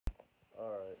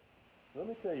Let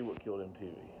me tell you what killed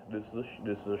MTV. This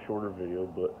is a shorter video,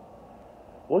 but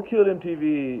what killed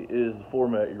MTV is the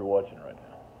format you're watching right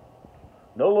now.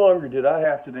 No longer did I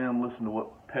have to then listen to what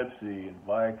Pepsi and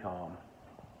Viacom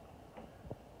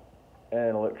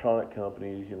and electronic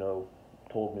companies,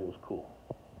 told me was cool.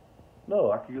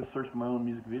 No, I could go search my own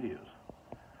music videos.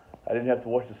 I didn't have to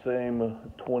watch the same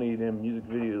 20 of them music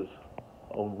videos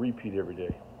on repeat every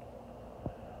day.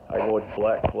 I can watch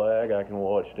Black Flag, I can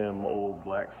watch them old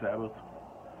Black Sabbath,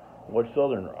 watch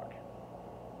Southern Rock.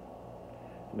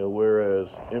 Whereas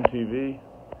MTV,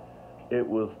 it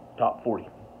was top 40,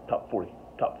 top 40,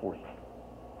 top 40.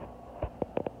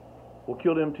 What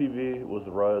killed MTV was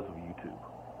the rise of YouTube.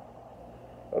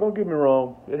 Now, don't get me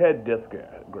wrong, it had death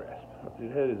grasp.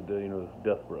 It had its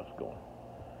death grasp going.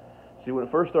 See, when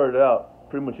it first started out,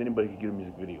 pretty much anybody could get a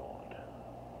music video on it.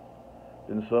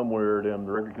 Then somewhere, the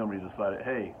record companies decided,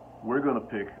 hey, we're going to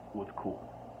pick what's cool.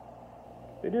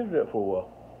 They did that for a while.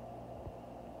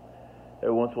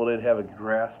 Every once in a while, they'd have a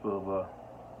grasp of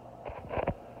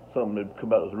something that'd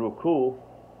come out that was real cool.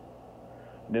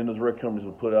 And then those record companies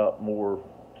would put out more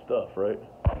stuff, right?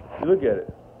 You look at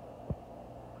it.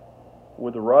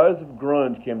 With the rise of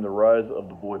grunge came the rise of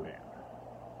the boy band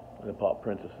and the pop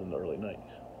princess in the early 90s.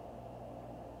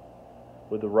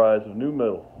 With the rise of nu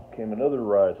metal came another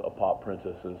rise of pop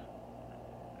princesses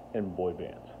and boy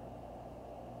bands.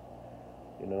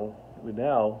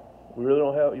 Now we really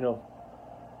don't have,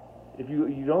 if you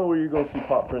don't know where you're going to see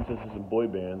pop princesses and boy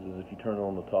bands is if you turn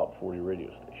on the top 40 radio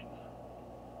stations.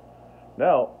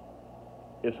 Now,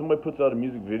 if somebody puts out a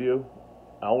music video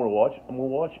I want to watch it, I'm going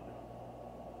to watch it.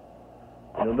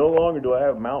 No longer do I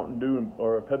have Mountain Dew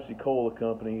or a Pepsi Cola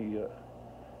company,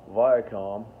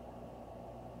 Viacom,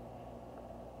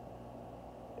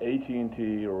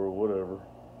 AT&T or whatever,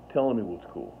 telling me what's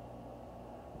cool.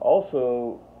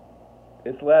 Also,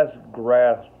 its last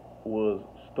grasp was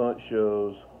stunt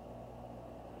shows,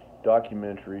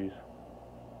 documentaries,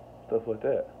 stuff like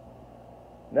that.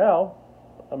 Now,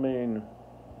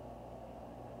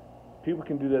 people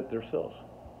can do that themselves.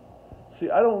 See,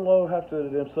 I don't have to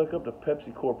then suck up to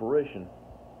Pepsi Corporation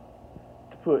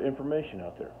to put information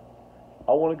out there.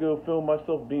 I want to go film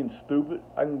myself being stupid.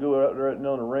 I can go out there right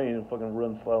now in the rain and fucking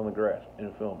run, slide on the grass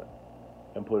and film it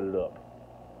and put it up.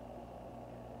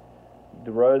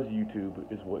 The rise of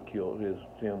YouTube is what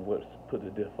put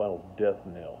the final death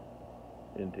knell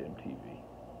into MTV.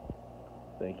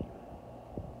 Thank you.